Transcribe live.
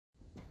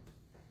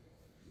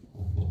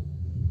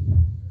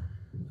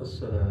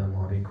السلام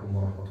عليكم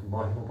ورحمة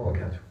الله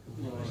وبركاته.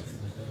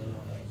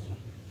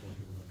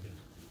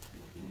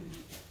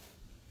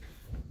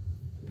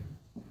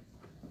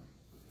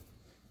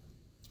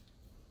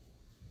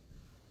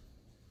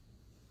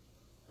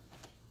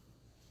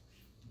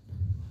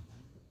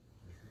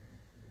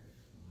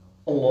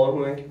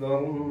 الله أكبر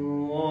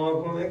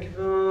الله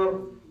أكبر.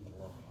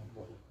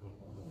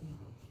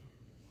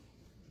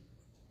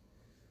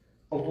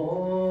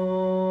 الله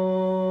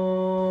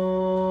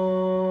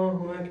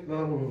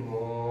أكبر الله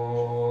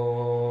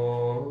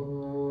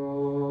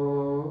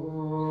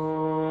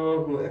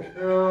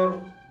أكبر.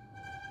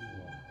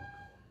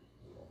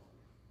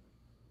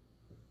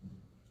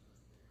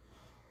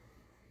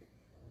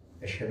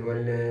 أشهد أن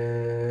لا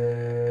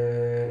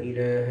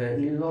إله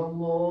إلا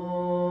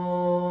الله.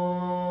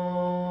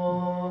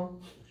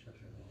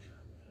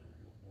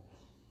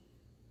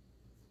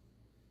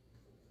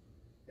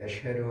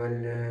 أشهد أن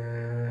لا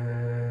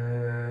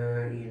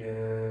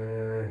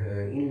إله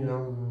إلا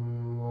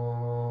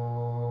الله.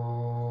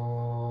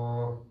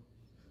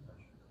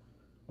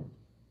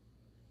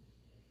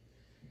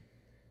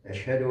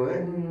 أشهد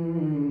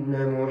أن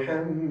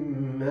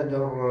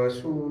محمدًا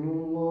رسول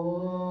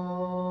الله.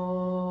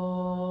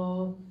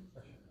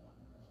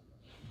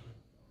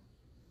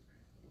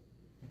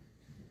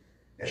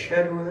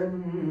 أشهد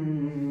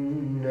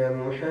أن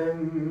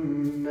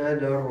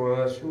محمدًا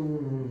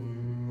رسول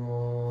الله.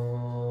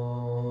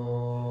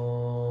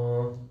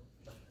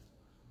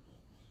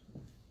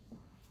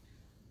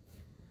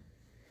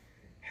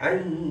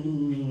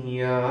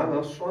 حي على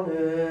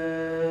الصلاة.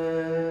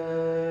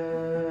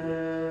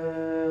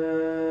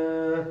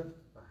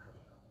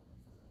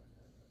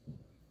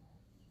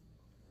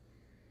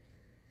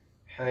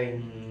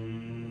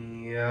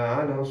 حي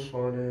على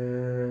الصلاة.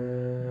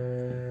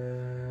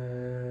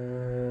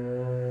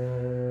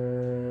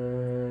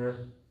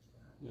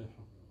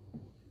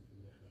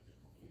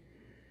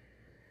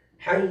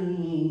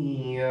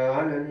 حي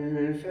على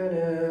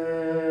الفلاح.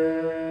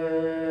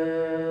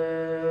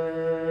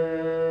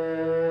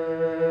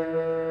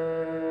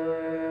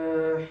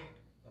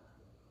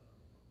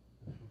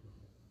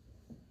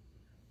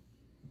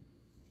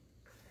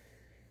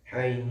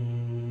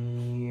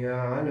 حي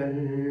على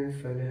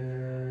الفلاح.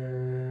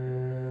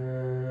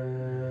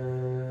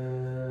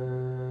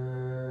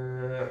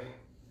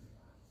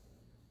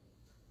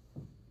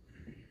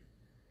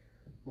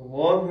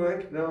 الله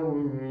أكبر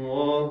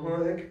الله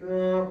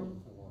أكبر.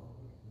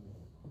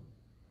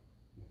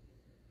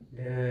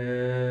 لا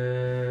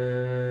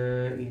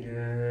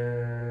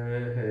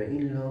إله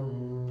إلا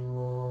الله.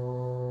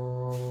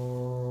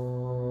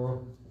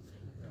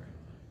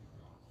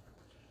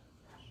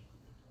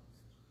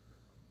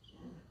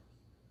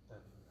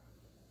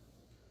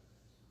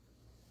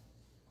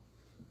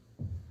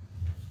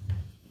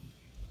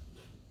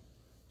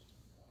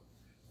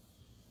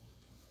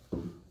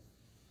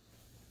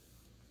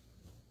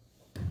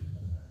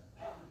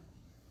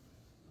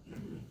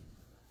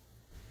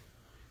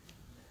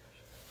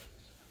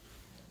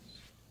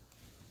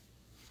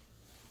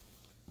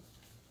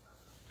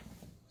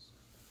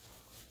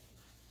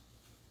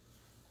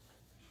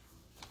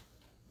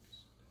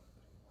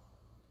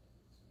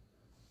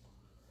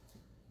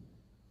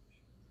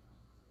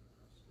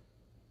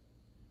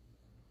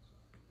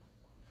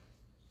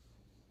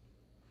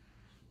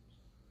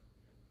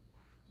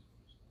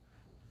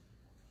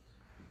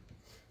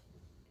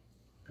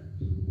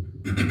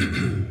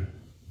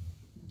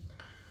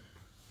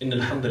 إن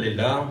الحمد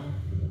لله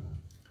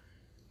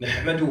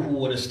نحمده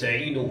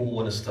ونستعينه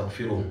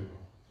ونستغفره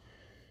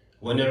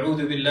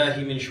ونعوذ بالله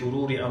من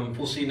شرور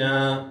أنفسنا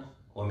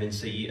ومن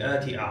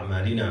سيئات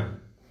أعمالنا.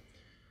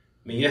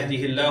 من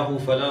يهده الله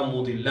فلا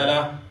مضل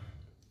له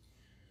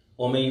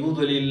ومن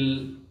يضلل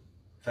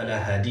فلا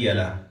هادي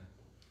له.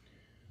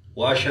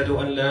 وأشهد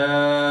أن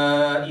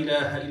لا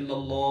إله إلا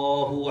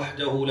الله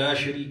وحده لا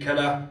شريك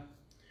له.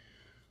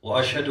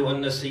 وأشهد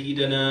أن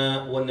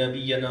سيدنا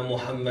ونبينا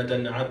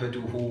محمدًا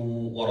عبده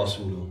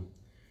ورسوله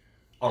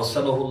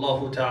أرسله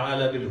الله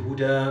تعالى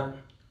بالهدى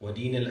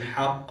ودين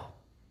الحق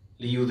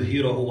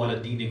ليظهره على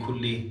الدين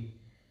كله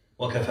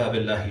وكفى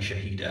بالله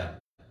شهيدا.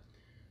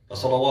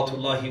 فصلوات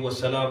الله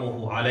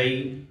وسلامه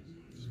عليه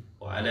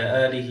وعلى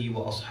آله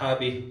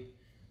وأصحابه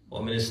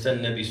ومن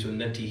استنى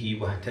بسنته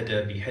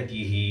واهتدى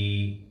بهديه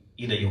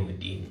إلى يوم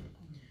الدين.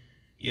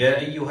 يا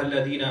أيها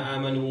الذين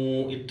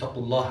آمنوا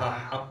اتقوا الله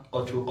حق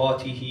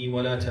تقاته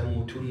ولا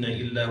تموتن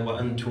إلا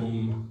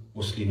وأنتم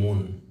مسلمون.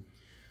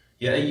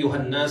 يا أيها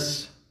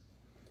الناس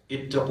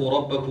اتقوا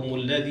ربكم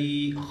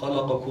الذي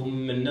خلقكم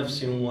من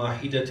نفس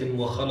واحدة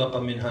وخلق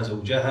منها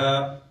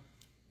زوجها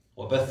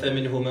وبث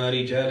منهما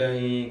رجالا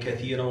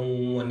كثيرا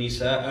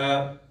ونساء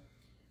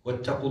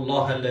واتقوا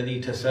الله الذي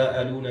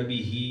تساءلون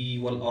به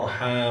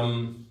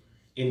والأرحام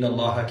إن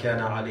الله كان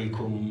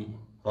عليكم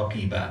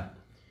رقيبا.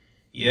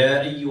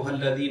 يا أيها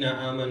الذين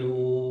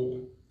آمنوا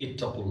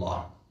اتقوا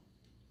الله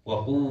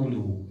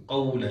وقولوا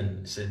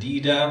قولا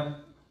سديدا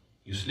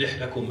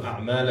يصلح لكم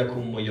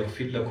أعمالكم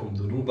ويغفر لكم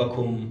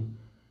ذنوبكم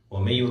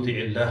ومن يطع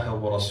الله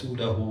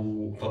ورسوله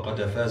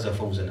فقد فاز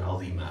فوزا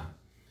عظيما.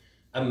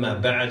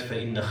 أما بعد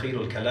فإن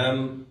خير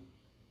الكلام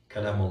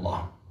كلام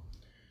الله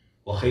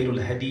وخير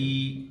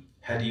الهدي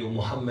هدي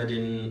محمد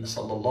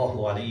صلى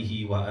الله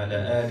عليه وعلى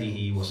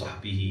آله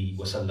وصحبه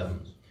وسلم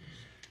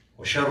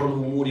وشر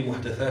الأمور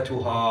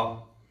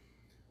محدثاتها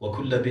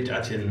وكل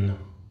بدعة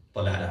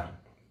ضلالة.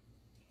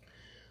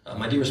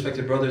 My dear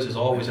respected brothers, as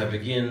always I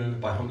begin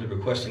by humbly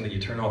requesting that you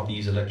turn off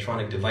these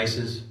electronic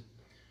devices,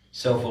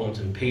 cell phones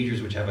and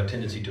pagers which have a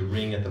tendency to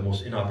ring at the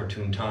most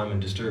inopportune time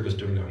and disturb us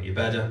during our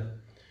ibadah.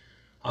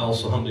 I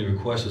also humbly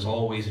request, as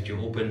always, that you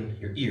open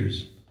your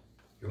ears,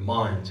 your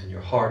minds, and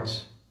your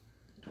hearts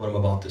to what I'm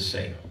about to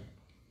say.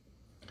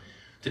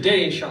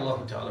 Today,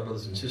 inshallah ta'ala,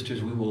 brothers and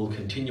sisters, we will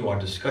continue our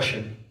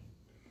discussion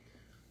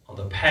on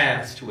the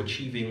paths to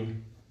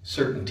achieving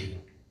certainty,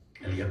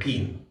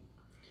 al-yaqeen.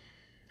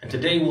 And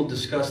today we'll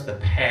discuss the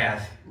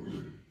path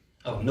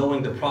of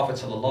knowing the Prophet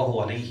sallallahu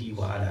alaihi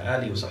wa ala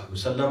alihi wa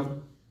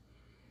sallam,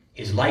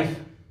 his life,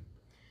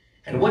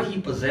 and what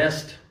he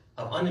possessed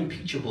of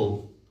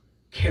unimpeachable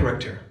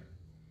character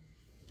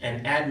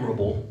and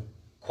admirable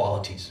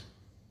qualities.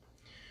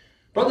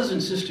 Brothers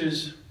and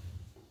sisters,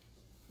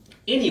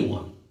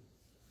 anyone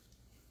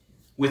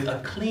with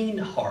a clean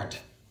heart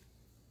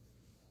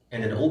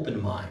and an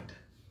open mind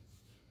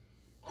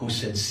who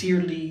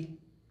sincerely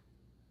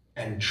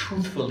and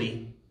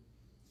truthfully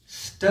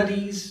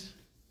studies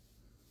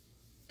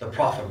the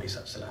Prophet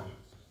ﷺ,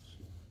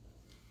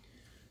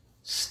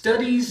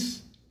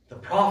 studies the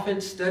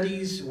Prophet,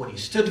 studies what he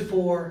stood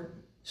for,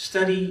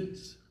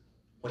 studies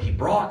what he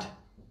brought,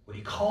 what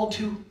he called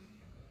to,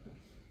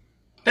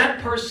 that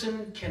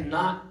person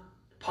cannot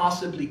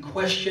possibly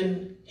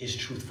question his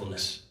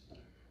truthfulness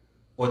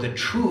or the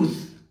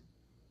truth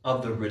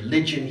of the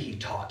religion he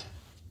taught.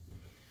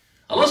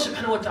 Allah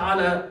subhanahu wa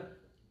ta'ala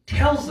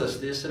tells us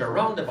this in a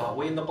roundabout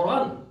way in the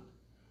Quran.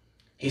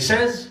 He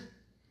says,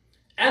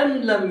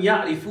 أَمْ لَمْ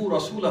يَعْرِفُوا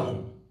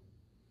رَسُولَهُمْ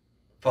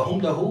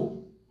فَهُمْ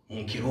لَهُ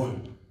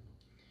مُنْكِرُونَ.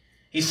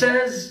 He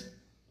says,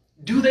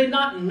 do they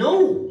not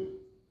know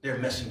their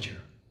messenger?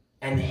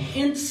 And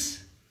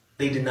hence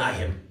they deny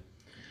him.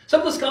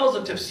 Some of the scholars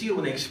of tafsir,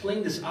 when they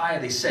explained this ayah,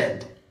 they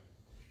said,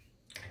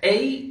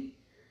 A,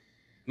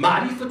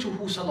 معرفتُهُ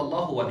صلى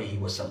الله عليه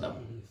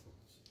وسلم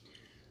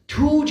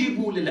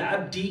توجب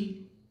للعبد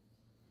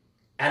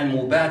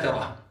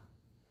المبادرة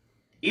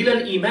إلى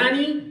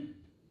الإيمان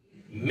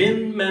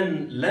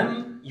ممن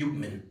لم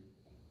يؤمن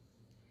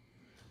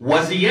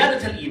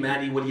وزيادة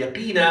الإيمان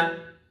واليقين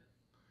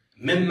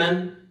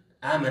ممن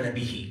آمن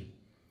به.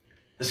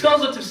 The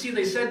scholars of tafsir,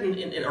 they said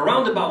in a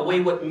roundabout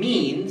way what it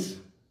means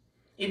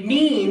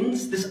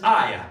this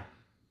ayah.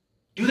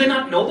 Do they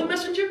not know the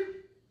messenger?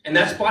 And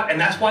that's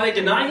why they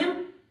deny him?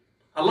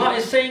 Allah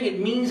is saying it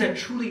means that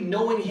truly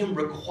knowing him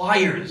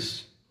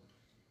requires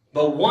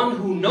the one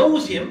who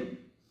knows him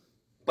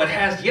but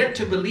has yet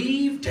to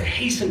believe to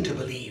hasten to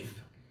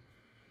believe.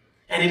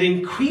 And it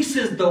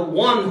increases the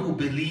one who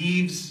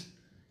believes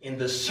in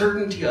the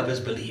certainty of his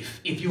belief.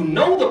 If you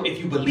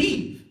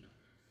believe,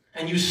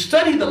 and you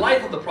study the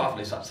life of the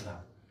Prophet ﷺ,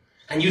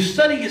 and you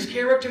study his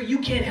character, you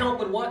can't help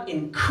but what?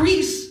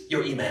 Increase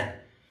your iman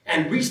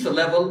and reach the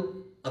level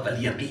of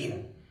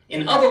al-yaqeen.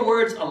 In other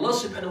words, Allah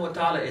subhanahu wa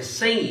ta'ala is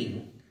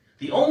saying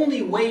the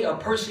only way a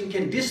person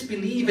can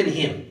disbelieve in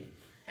him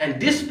and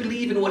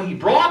disbelieve in what he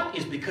brought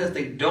is because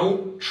they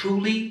don't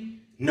truly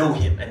know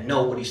him and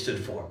know what he stood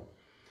for.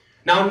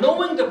 Now,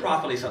 knowing the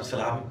Prophet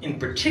ﷺ in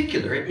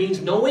particular, it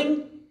means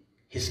knowing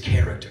his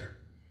character.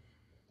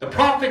 The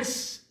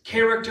Prophet's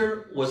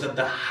character was of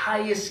the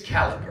highest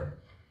caliber,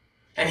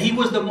 and he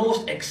was the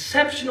most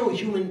exceptional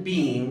human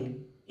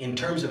being in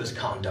terms of his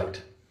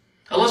conduct.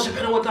 Allah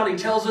subhanahu wa ta'ala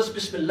tells us,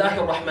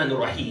 Bismillahir Rahmanir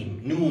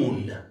Rahim,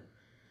 Noon,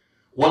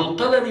 wal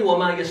qalami wa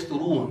ma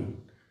yasturun,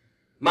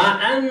 ma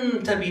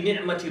anta bi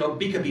ni'mati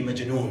rabbika bi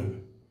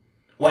majnoon,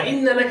 wa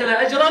inna laka la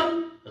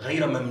ajran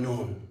ghayra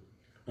mamnoon,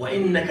 wa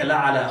innaka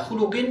la ala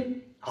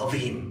khuluqin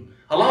azim.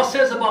 Allah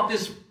says about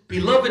this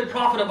beloved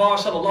Prophet of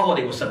ours, sallallahu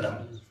alayhi wa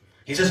sallam,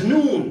 he says,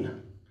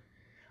 Noon,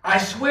 I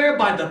swear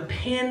by the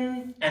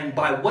pen and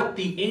by what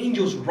the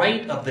angels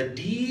write of the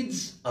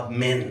deeds of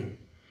men.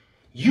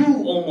 You,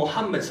 O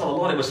Muhammad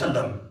sallallahu alaihi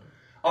wasallam,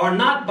 are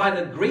not by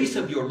the grace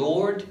of your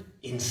Lord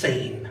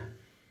insane.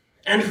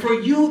 And for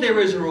you there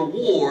is a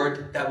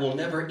reward that will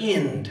never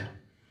end.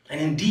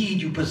 And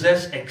indeed you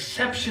possess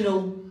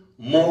exceptional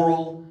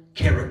moral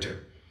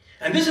character.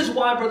 And this is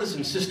why, brothers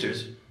and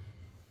sisters,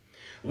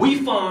 we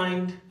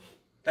find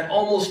that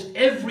almost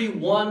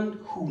everyone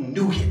who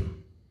knew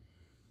him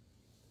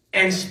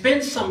and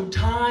spent some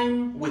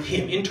time with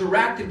him,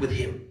 interacted with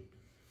him,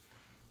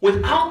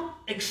 without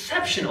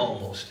exception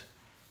almost,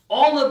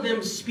 all of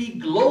them speak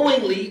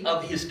glowingly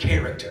of his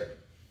character.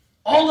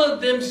 All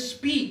of them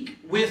speak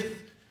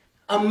with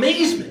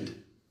amazement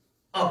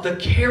of the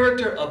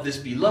character of this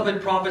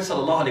beloved Prophet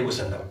sallallahu alaihi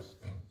wasallam.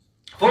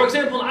 For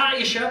example,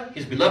 Aisha,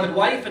 his beloved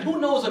wife, and who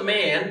knows a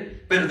man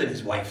better than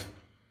his wife?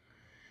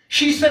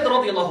 She said,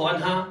 radiyallahu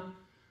anha,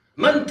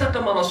 Man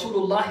taqama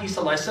Rasulullahi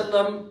sallallahu alaihi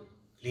wasallam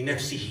li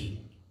nafsihi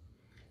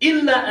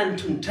illa an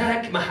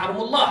tuntahak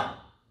maharamullah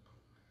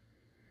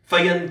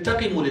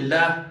فَيَنْتَقِمُ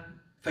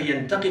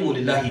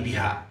لِلَّهِ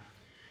بِهَا.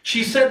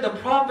 She said the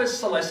Prophet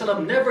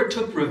ﷺ never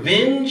took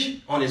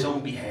revenge on his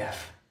own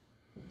behalf.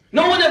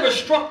 No one ever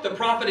struck the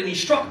Prophet and he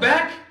struck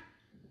back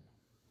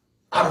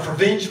out of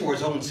revenge for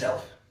his own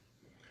self.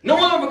 No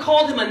one ever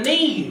called him a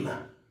name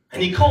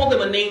and he called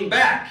them a name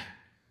back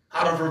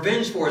out of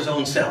revenge for his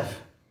own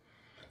self.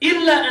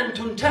 إِلَّا أَن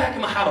تُنْتَهَكَ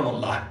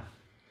مَحَرَمَ اللَّهِ.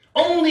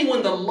 Only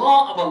when the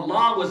law of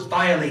Allah was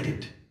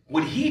violated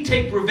would he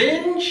take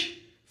revenge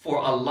for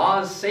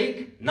Allah's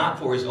sake, not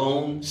for his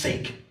own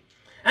sake.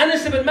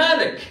 Anas ibn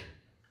Malik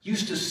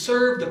used to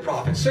serve the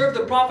Prophet. Served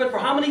the Prophet for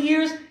how many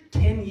years?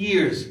 10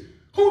 years.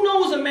 Who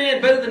knows a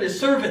man better than his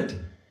servant?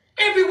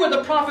 Everywhere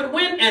the Prophet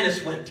went,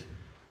 Anas went.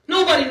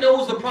 Nobody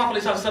knows the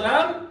Prophet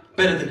ﷺ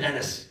better than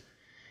Anas.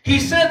 He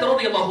said,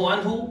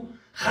 radiyallahu anhu,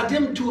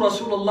 خدمت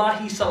رسول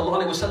الله صلى الله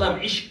عليه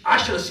وسلم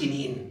 10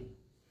 سنين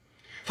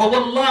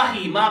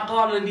فوالله ما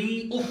قال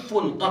لي أف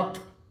قط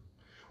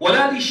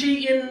ولا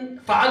لشيء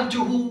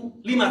فعلته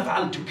لما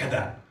فعلت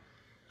كذا.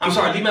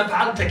 لما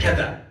فعلت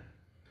كذا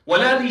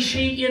ولا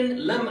لشيء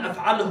لم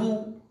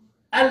أفعله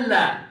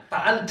ألا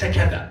فعلت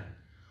كذا.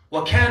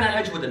 وكان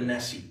أجود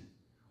الناس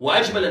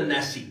وأجمل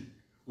الناس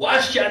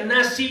وأشجع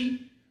الناس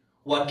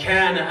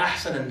وكان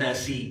أحسن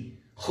الناس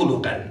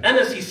خلقا.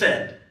 Anas, he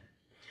said,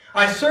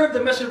 I served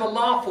the Messenger of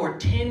Allah for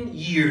 10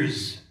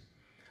 years.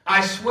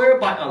 I swear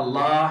by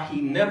Allah,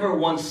 he never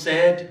once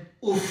said,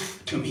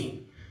 "Oof" to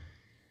me.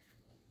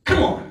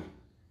 Come on.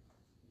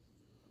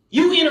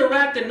 You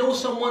interact and know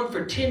someone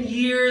for 10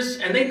 years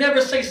and they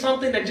never say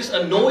something that just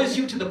annoys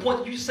you to the point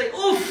that you say,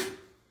 "Oof."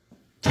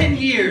 10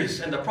 years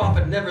and the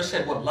Prophet never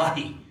said,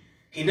 "Wallahi."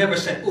 He never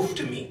said, "Oof"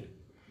 to me.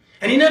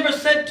 And he never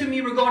said to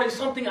me regarding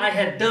something I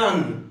had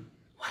done,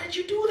 "Why did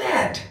you do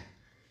that?"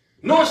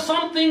 Nor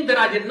something that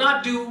I did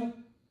not do,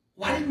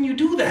 "Why didn't you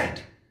do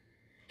that?"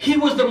 He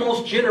was the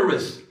most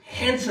generous,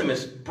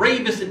 handsomest,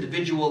 bravest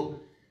individual,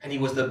 and he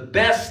was the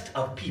best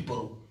of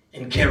people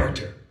in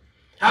character.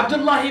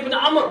 Abd'Llah ibn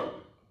Amr,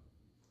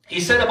 he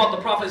said about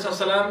the Prophet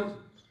ﷺ,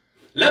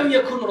 لم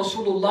يكن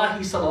رسول الله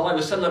صلى الله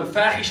عليه وسلم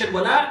فاحشا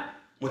ولا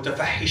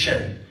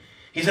متفحشا.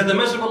 He said the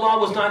Messenger of Allah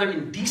was neither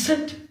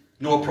indecent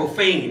nor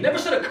profane. Never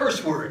said a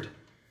curse word.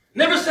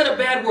 Never said a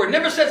bad word.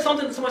 Never said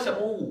something that somebody said,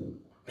 "Oh,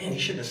 man, he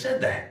shouldn't have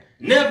said that."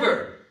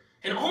 Never.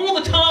 And all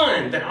the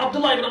time that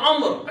Abdullah ibn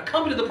Amr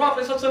accompanied the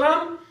Prophet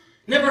ﷺ,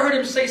 never heard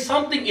him say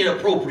something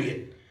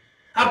inappropriate.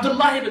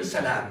 Abdullah ibn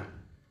Salam,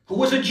 who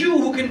was a Jew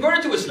who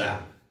converted to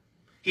Islam,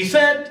 he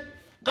said,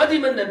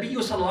 قدم النبي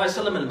صلى الله عليه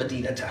وسلم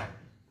المدينة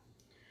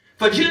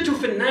فجئت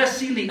في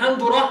الناس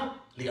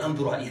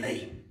لأنظر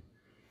إليه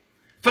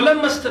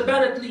فلما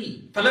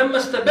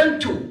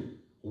استبنت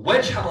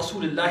وجه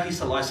رسول الله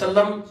صلى الله عليه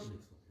وسلم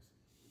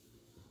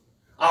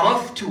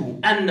عرفت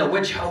أن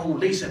وجهه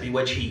ليس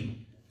بوجهي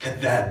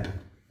كذاب.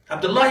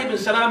 Abdullah ibn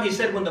Salam, he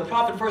said, when the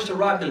Prophet first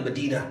arrived in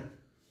Medina,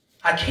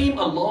 I came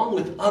along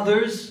with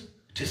others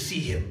to see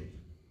him.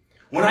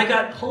 When I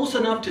got close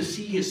enough to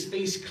see his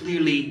face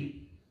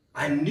clearly,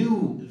 I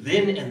knew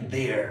then and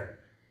there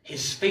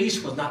his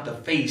face was not the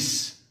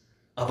face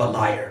of a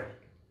liar.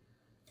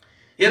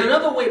 Yet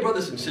another way,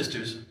 brothers and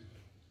sisters,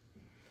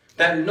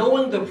 that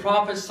knowing the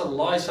Prophet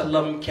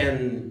ﷺ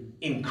can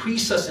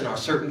increase us in our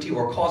certainty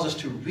or cause us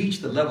to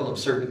reach the level of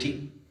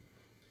certainty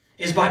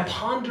is by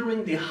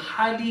pondering the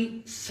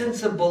highly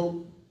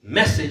sensible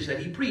message that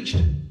he preached.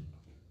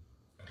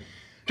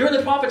 During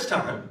the Prophet's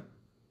time,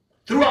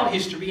 throughout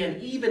history,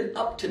 and even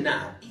up to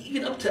now,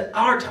 even up to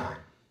our time,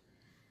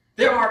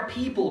 there are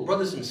people,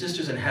 brothers and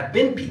sisters, and have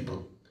been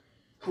people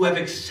who have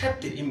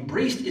accepted,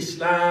 embraced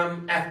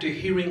Islam after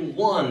hearing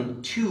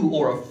one, two,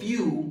 or a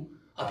few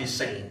of his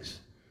sayings.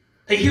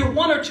 They hear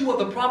one or two of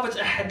the Prophet's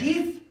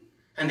hadith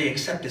and they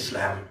accept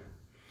Islam.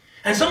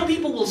 And some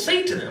people will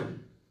say to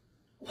them,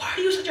 "Why are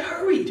you in such a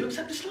hurry to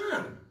accept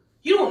Islam?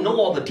 You don't know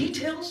all the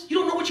details. You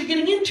don't know what you're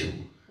getting into."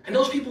 And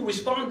those people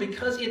respond,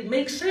 "Because it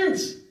makes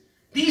sense.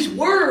 These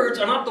words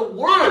are not the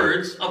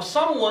words of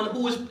someone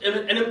who is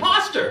an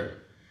imposter."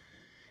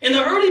 In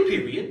the early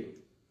period,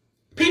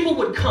 people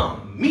would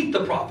come, meet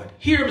the Prophet,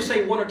 hear him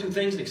say one or two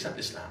things and accept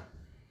Islam.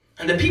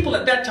 And the people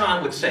at that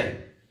time would say,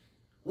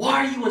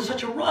 "Why are you in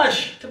such a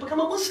rush to become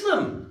a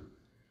Muslim?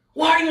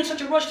 Why are you in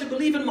such a rush to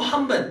believe in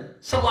Muhammad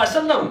sallallahu alaihi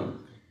wasallam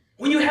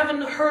when you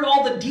haven't heard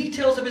all the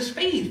details of his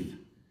faith?"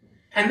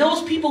 And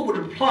those people would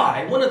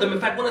reply, one of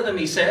them,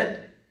 he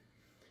said,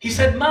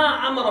 "Ma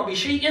amara bi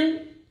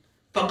shay'in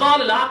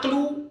faqala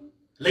al-aqlu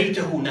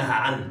laytahu naha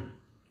an.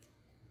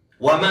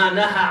 Wa ma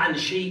naha an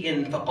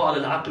shay'in faqala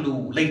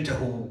al-aqlu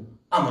laytahu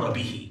amara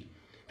bihi."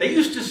 They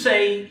used to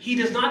say, he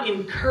does not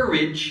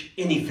encourage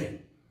anything.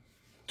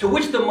 To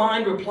which the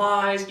mind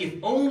replies, if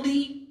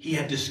only he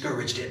had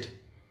discouraged it.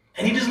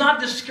 And he does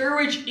not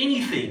discourage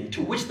anything,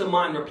 to which the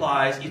mind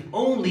replies, if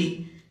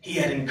only he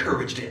had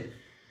encouraged it.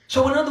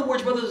 So in other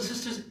words, brothers and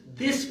sisters,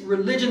 this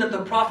religion that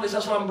the Prophet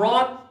ﷺ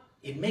brought,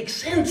 it makes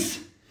sense.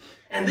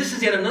 And this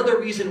is yet another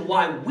reason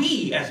why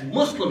we as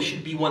Muslims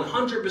should be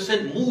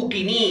 100%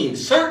 muqineen,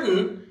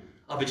 certain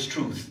of its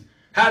truth.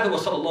 هذا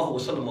وصلى الله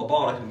وسلم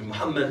وبارك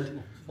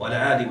بمحمد وعلى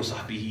آله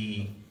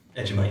وصحبه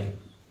أجمعين.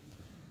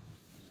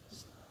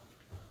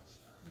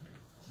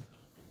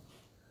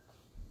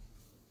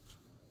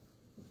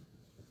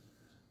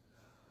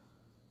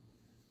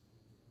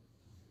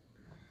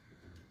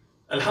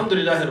 الحمد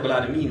لله رب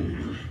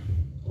العالمين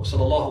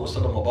وصلى الله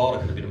وسلم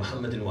وبارك على نبينا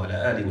محمد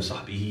وعلى آله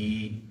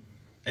وصحبه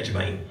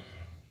أجمعين.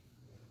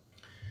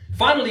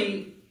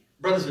 Finally,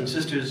 brothers and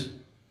sisters,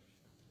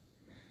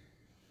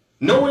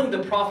 knowing the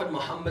Prophet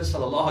Muhammad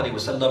sallallahu alaihi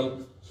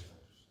wasallam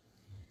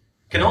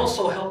can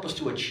also help us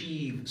to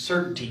achieve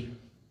certainty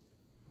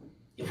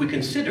if we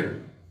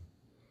consider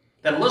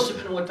that Allah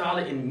subhanahu wa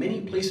ta'ala in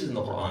many places in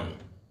the Quran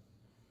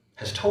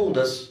has told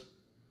us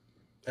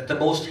that the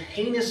most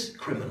heinous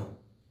criminal,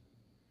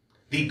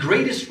 the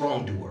greatest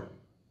wrongdoer,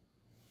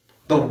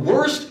 the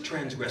worst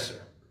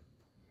transgressor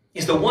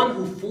is the one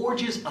who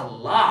forges a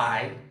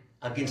lie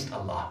against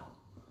Allah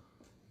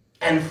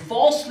and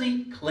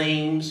falsely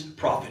claims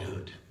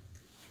prophethood.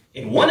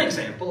 In one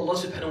example, Allah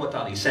subhanahu wa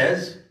ta'ala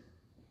says,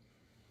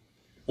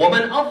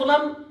 وَمَنْ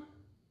أَظْلَمْ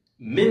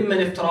مِمَّنْ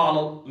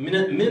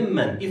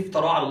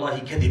افترى على الله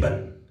كذبا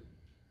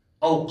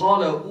أو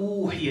قال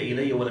أوحي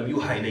إلي ولم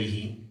يوحى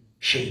إليه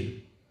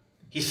شيء.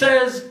 He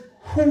says,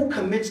 who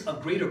commits a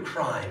greater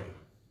crime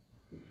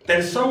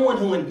than someone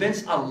who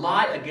invents a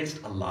lie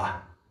against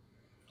Allah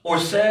or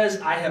says,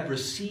 I have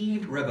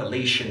received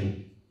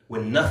revelation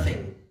when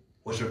nothing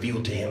was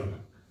revealed to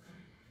him.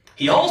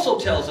 He also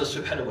tells us,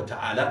 subhanahu wa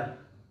ta'ala,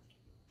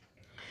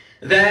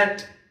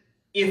 that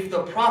if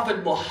the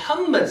Prophet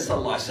Muhammad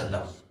sallallahu alaihi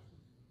wasallam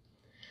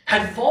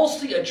had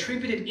falsely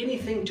attributed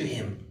anything to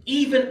him,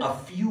 even a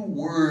few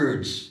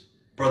words,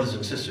 brothers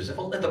and sisters, if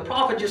the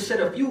Prophet just said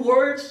a few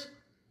words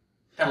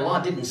that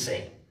Allah didn't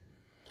say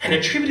and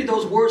attributed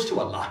those words to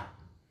Allah,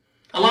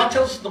 Allah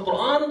tells us in the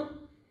Quran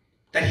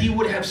that He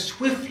would have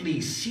swiftly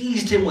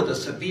seized him with a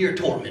severe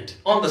torment.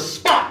 On the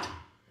spot,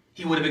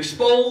 He would have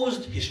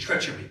exposed his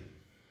treachery.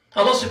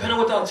 Allah subhanahu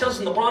wa ta'ala tells us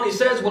in the Quran, He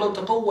says, وَلَوْ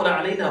تَقَوَّلَ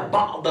عَلَيْنَا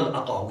بَعْضَ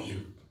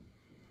الْأَقَاوِيلِ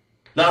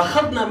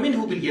لَأَخَذْنَا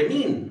مِنْهُ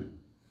بِالْيَمِينِ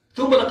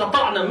ثُمَّ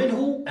لَقَطَعْنَا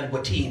مِنْهُ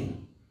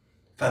الْوَتِينِ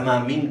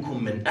فَمَا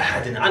مِنْكُمْ مِنْ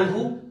أَحَدٍ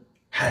عَنْهُ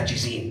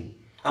حَاجِزِينَ.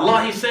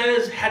 Allah, He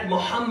says, had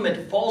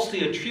Muhammad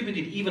falsely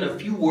attributed even a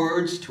few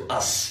words to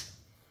us,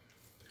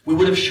 we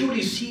would have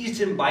surely seized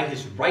him by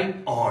his right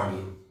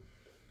arm.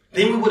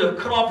 Then we would have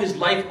cut off his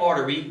life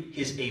artery,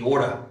 his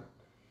aorta,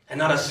 and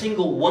not a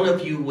single one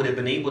of you would have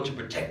been able to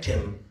protect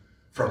him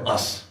from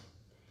us.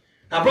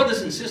 Now,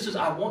 brothers and sisters,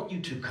 I want you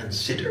to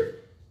consider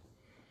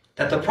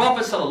that the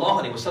Prophet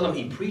ﷺ,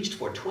 he preached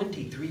for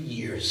 23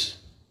 years.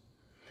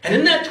 And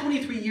in that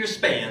 23-year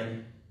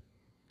span,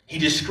 he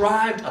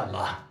described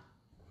Allah.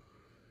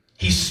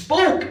 He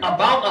spoke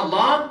about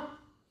Allah,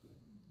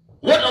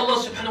 what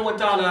Allah subhanahu wa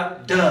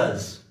ta'ala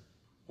does,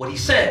 what He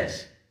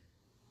says,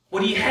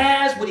 what He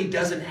has, what He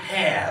doesn't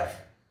have,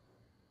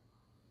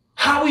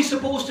 how He's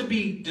supposed to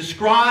be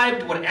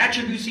described, what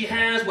attributes He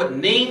has, what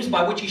names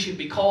by which He should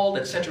be called,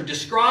 etc.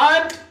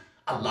 Described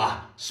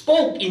Allah,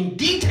 spoke in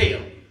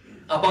detail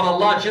about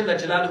Allah Jalla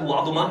Jalaluhu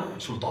wa Azuma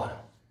Sultana.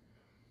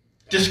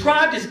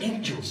 Described His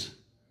angels,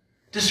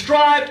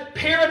 described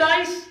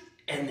paradise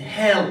and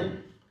hell,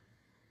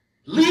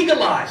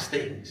 legalized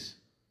things,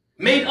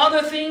 made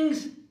other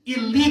things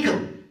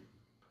illegal,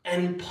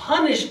 and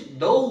punished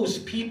those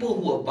people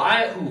who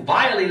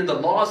violated the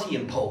laws He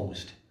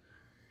imposed.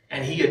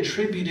 And He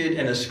attributed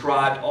and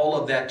ascribed all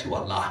of that to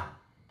Allah.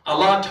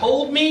 Allah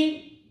told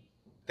me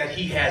that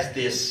He has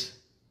this,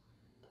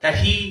 that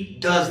He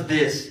does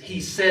this,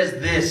 He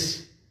says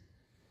this,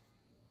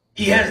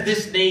 He has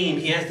this name,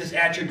 He has this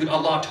attribute.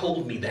 Allah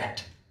told me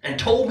that and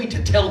told me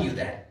to tell you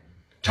that.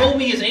 Told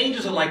me His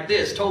angels are like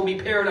this, told me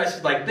paradise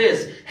is like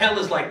this, hell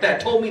is like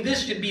that, told me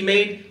this should be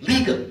made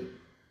legal,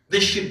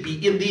 this should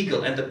be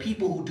illegal, and the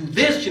people who do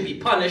this should be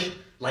punished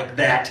like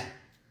that.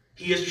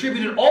 He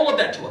attributed all of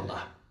that to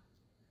Allah.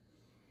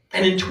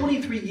 And in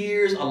 23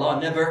 years,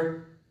 Allah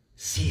never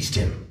seized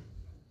him.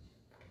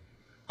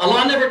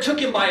 Allah never took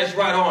him by his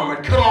right arm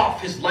and cut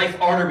off his life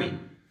artery.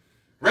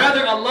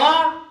 Rather,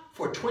 Allah,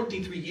 for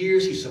 23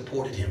 years, He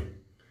supported him.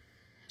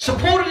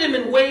 Supported him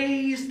in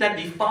ways that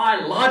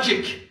defy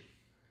logic,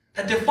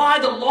 that defy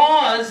the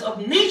laws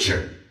of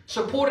nature.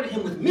 Supported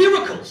him with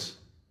miracles.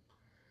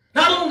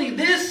 Not only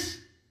this,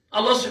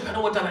 Allah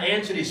subhanahu wa ta'ala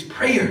answered his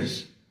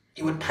prayers.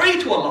 He would pray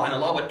to Allah and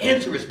Allah would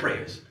answer his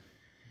prayers.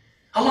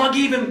 Allah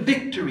gave him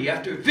victory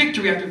after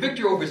victory after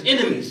victory over his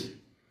enemies.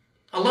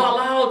 Allah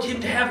allowed him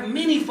to have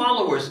many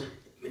followers,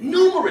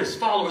 numerous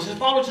followers. His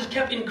followers just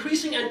kept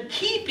increasing and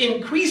keep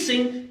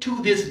increasing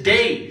to this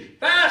day.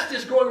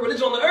 Fastest growing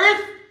religion on the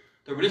earth,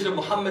 the religion of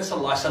Muhammad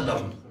sallallahu alaihi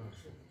wasallam.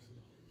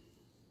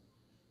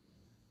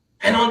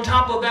 And on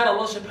top of that,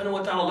 Allah subhanahu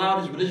wa ta'ala allowed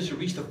his religion to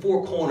reach the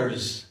four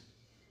corners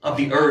of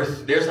the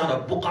earth. There's not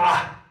a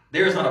buq'ah,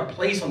 there is not a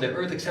place on the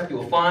earth except you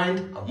will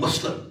find a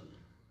Muslim.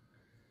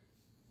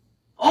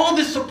 All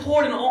this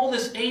support and all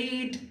this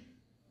aid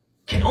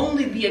can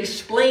only be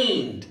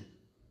explained.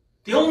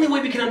 The only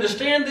way we can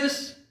understand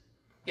this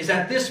is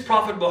that this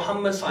Prophet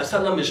Muhammad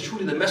is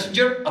truly the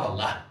messenger of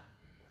Allah.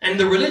 And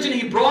the religion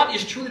he brought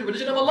is truly the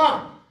religion of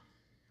Allah.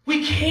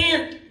 We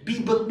can't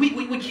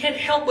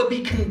help but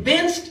be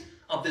convinced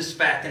of this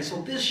fact. And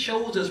so this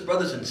shows us,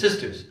 brothers and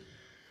sisters,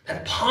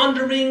 that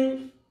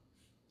pondering,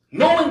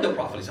 knowing the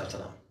Prophet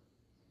ﷺ,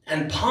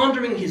 and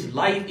pondering his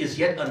life is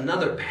yet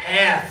another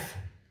path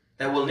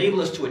that will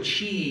enable us to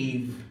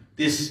achieve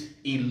this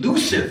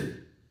elusive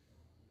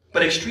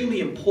but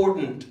extremely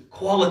important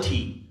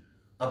quality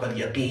of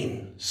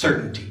al-yaqeen,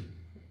 certainty.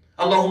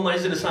 Allahumma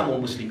izzil Islam wal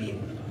Muslimin,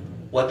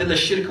 wa adil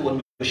ash-shirk wal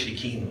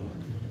mushrikeen,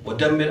 wa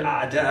dammir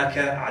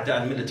a'da'aka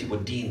a'da' al-millati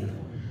wad din,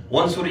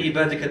 wansur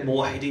ibadaka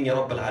al-muwahhidin ya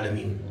rabb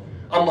al-alamin.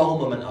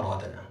 Allahumma man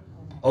aradana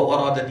أو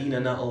أراد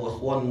ديننا أو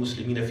إخوان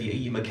المسلمين في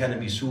أي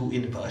مكان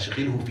بسوء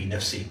فأشغله في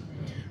نفسه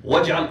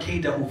واجعل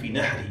كيده في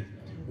نحري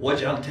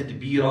واجعل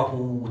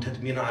تدبيره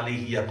تدميرا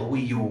عليه يا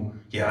قوي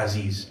يا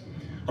عزيز.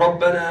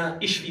 ربنا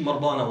اشفي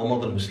مرضانا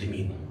ومرضى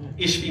المسلمين،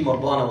 اشفي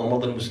مرضانا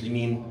ومرضى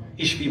المسلمين،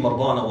 اشفي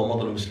مرضانا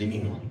ومرضى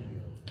المسلمين.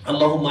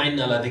 اللهم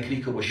إنا على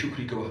ذكرك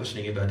وشكرك وحسن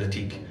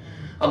عبادتك.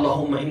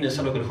 اللهم إنا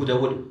نسألك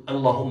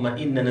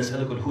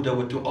الهدى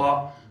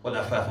والتقى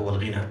والعفاف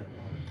والغنى.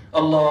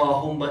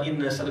 اللهم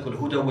إنا نسألك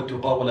الهدى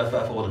والتقى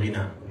والعفاف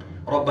والغنى.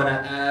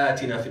 ربنا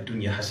آتنا في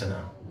الدنيا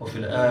حسنة وفي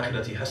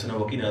الآخرة حسنة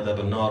وقنا عذاب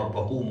النار.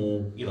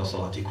 وقوموا إلى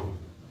صلاتكم.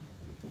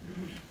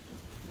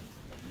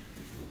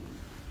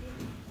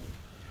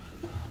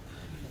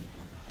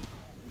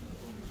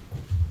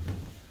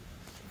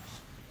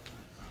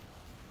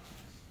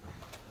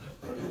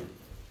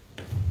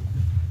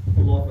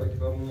 الله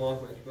أكبر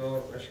الله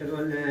أكبر. أشهد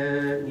أن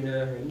لا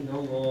إله إلا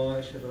الله،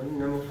 أشهد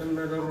أن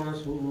محمدا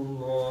رسول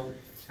الله.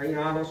 حي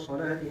على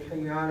الصلاة،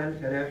 حي على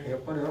الفلاح،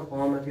 قد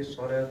قامت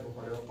الصلاة،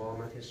 قد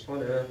قامت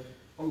الصلاة.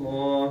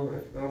 الله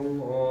أكبر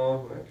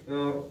الله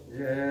أكبر.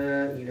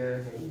 لا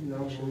إله إلا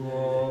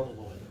الله.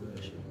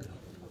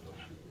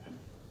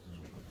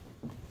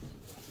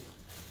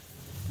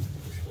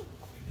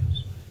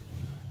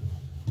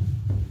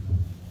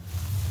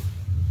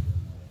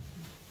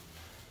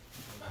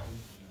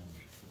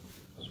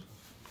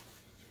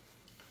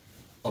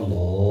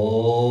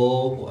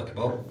 الله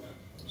أكبر.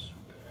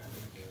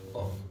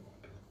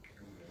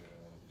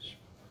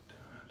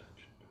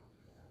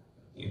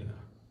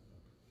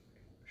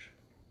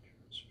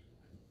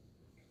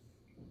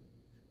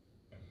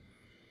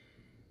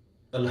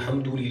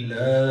 الحمد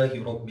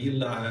لله رب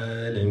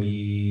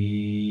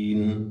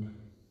العالمين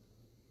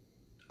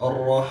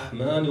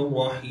الرحمن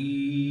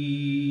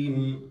الرحيم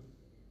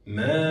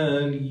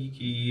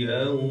مالك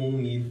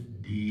يوم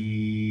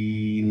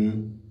الدين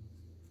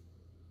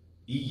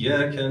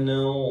إياك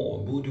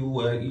نعبد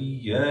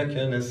وإياك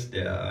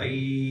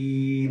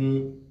نستعين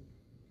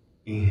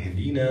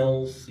اهدنا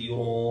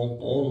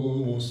الصراط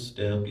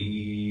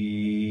المستقيم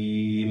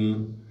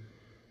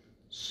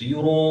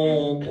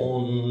صراط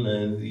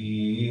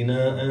الذين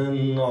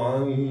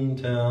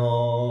أنعمت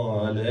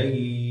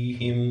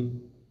عليهم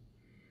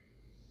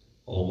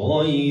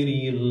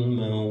غير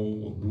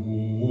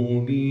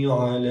المغضوب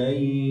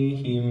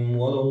عليهم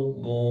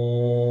ولا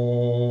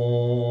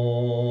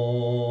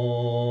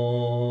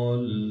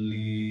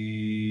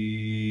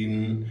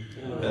الضالين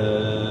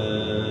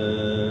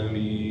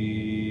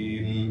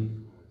آمين.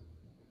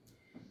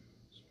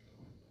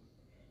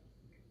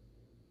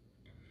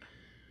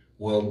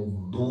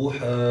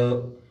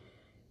 والضحى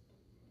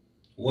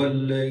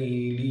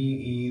والليل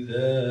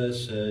إذا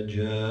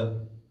سجى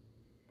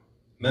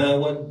ما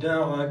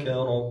ودعك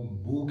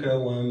ربك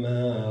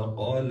وما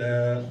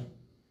قلى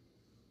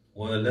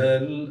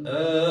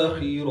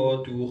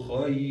وللآخرة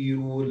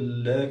خير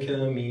لك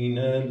من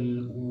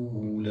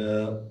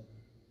الأولى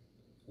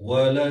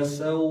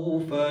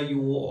ولسوف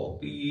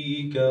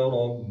يعطيك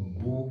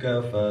ربك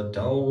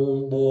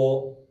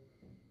فترضى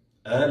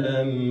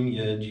ألم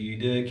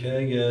يجدك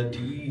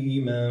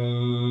يتيما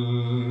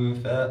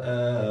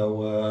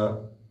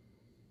فآوى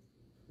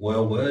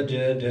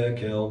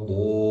ووجدك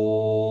ضالا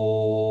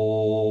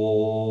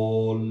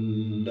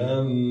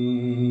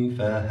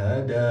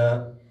فهدى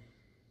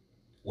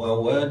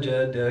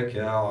ووجدك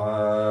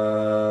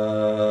عائلا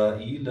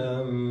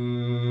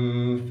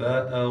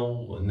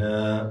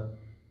فأغنى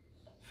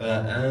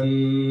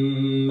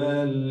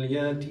فأما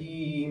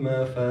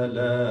اليتيم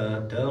فلا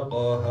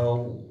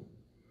تقهر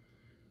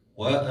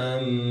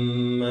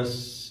وأما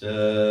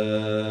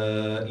السائل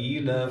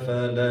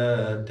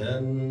فلا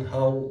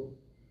تنهر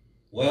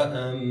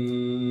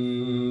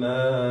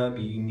وأما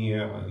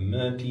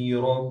بنعمة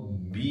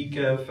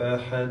ربك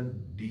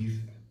فحدث.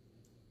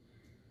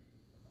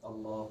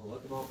 الله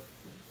أكبر.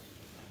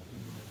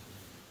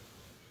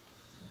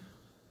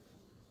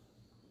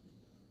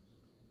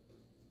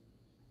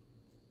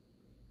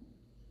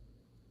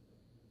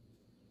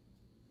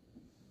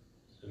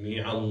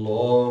 سمع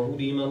الله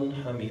لمن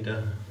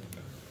حمده.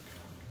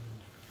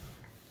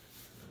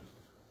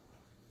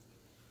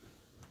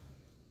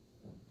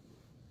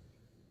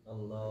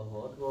 الله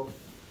أكبر.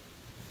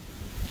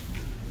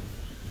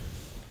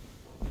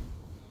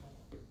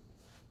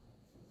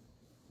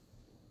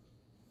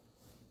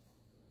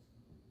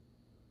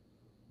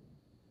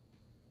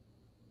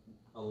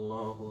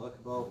 الله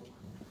أكبر.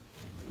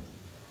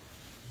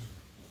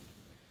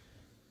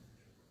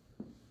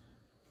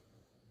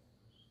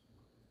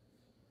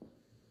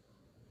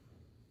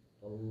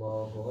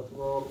 الله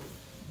أكبر.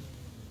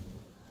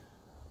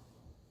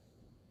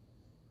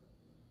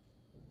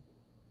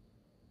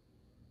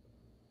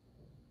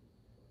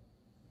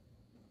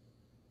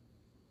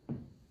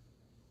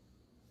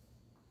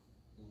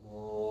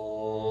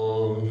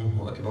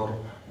 الله أكبر.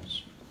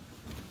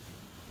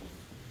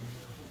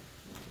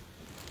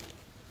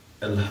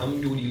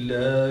 الحمد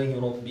لله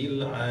رب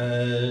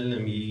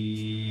العالمين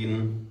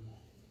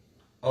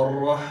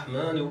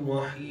الرحمن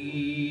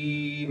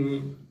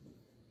الرحيم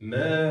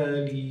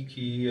مالك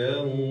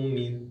يوم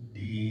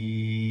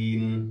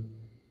الدين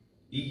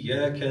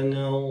إياك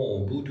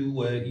نعبد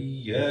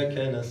وإياك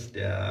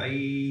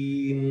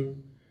نستعين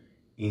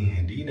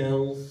اهدنا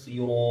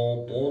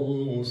الصراط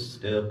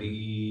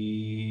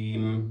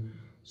المستقيم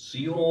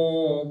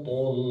صراط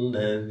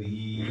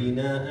الذين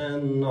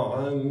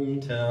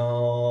أنعمت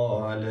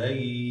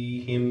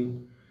عليهم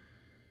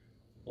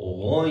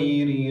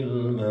غير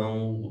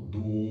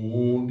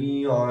المغضوب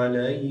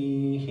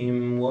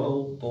عليهم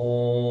ولا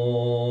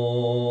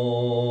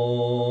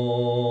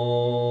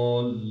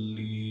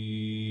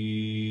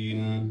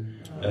الضالين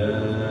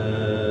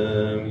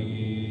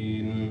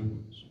آمين.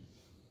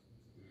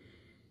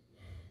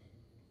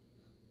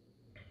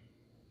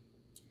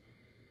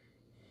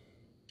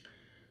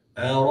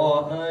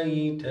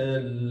 أرأيت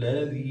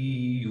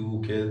الذي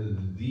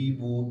يكذب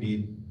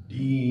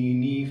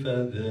بالدين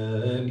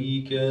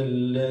فذلك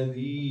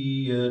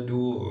الذي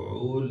يدع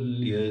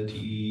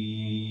اليتيم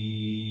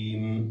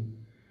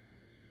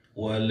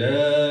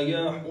ولا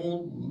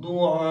يحض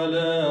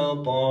على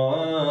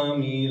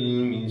طعام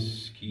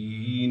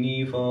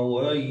المسكين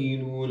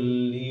فويل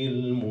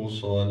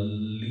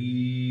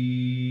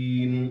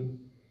للمصلين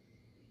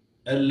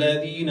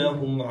الذين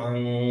هم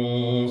عن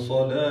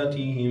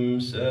صلاتهم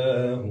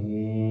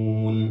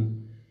ساهون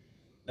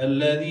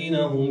الذين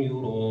هم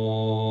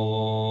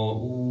يراءون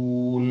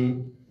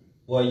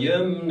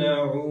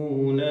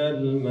ويمنعون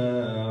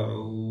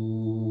الماعون.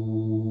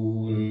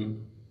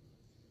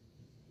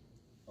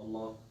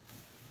 الله.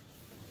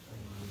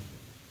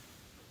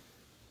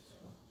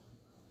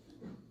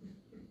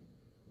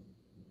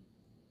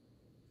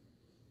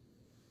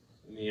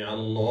 سمع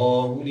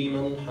الله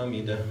لمن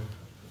حمده.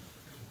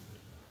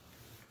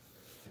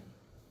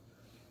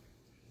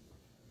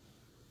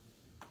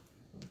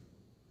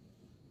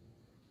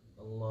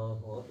 الله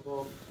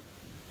أكبر.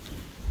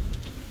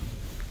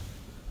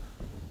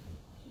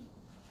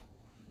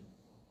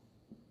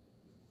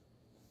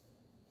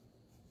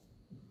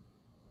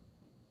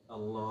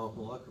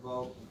 الله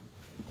أكبر.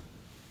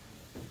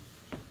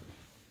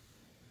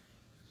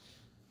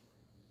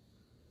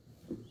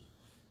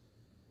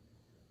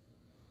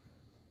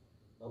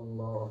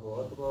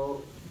 الله أكبر.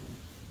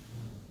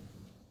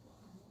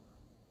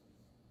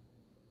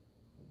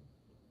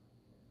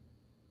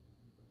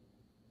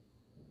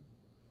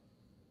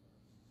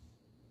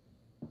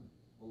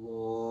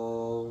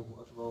 الله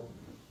أكبر.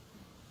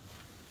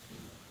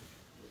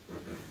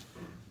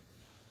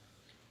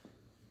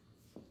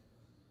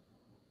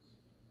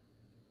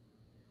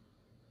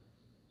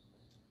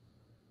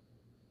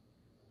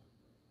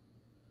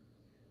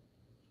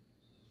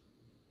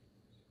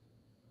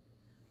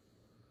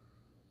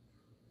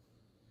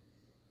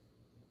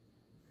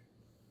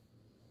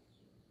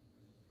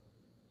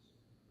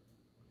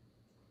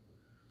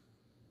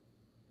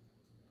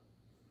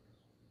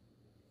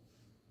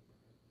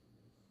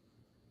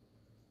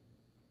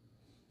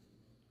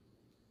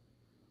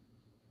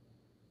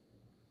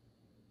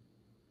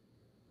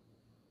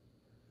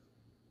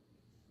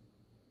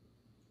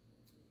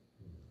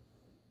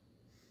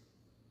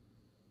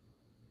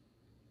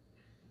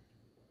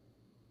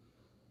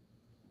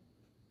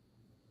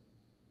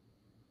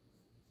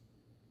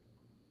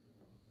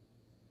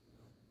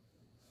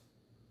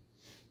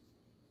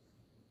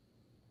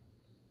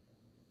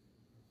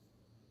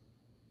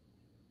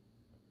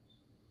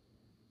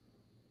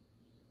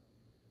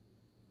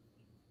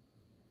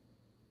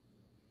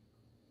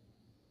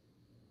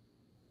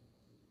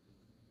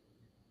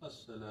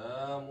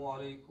 السلام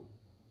عليكم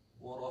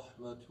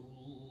ورحمة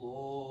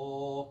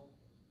الله.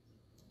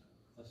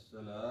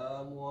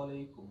 السلام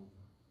عليكم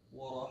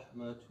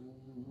ورحمة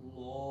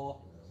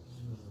الله.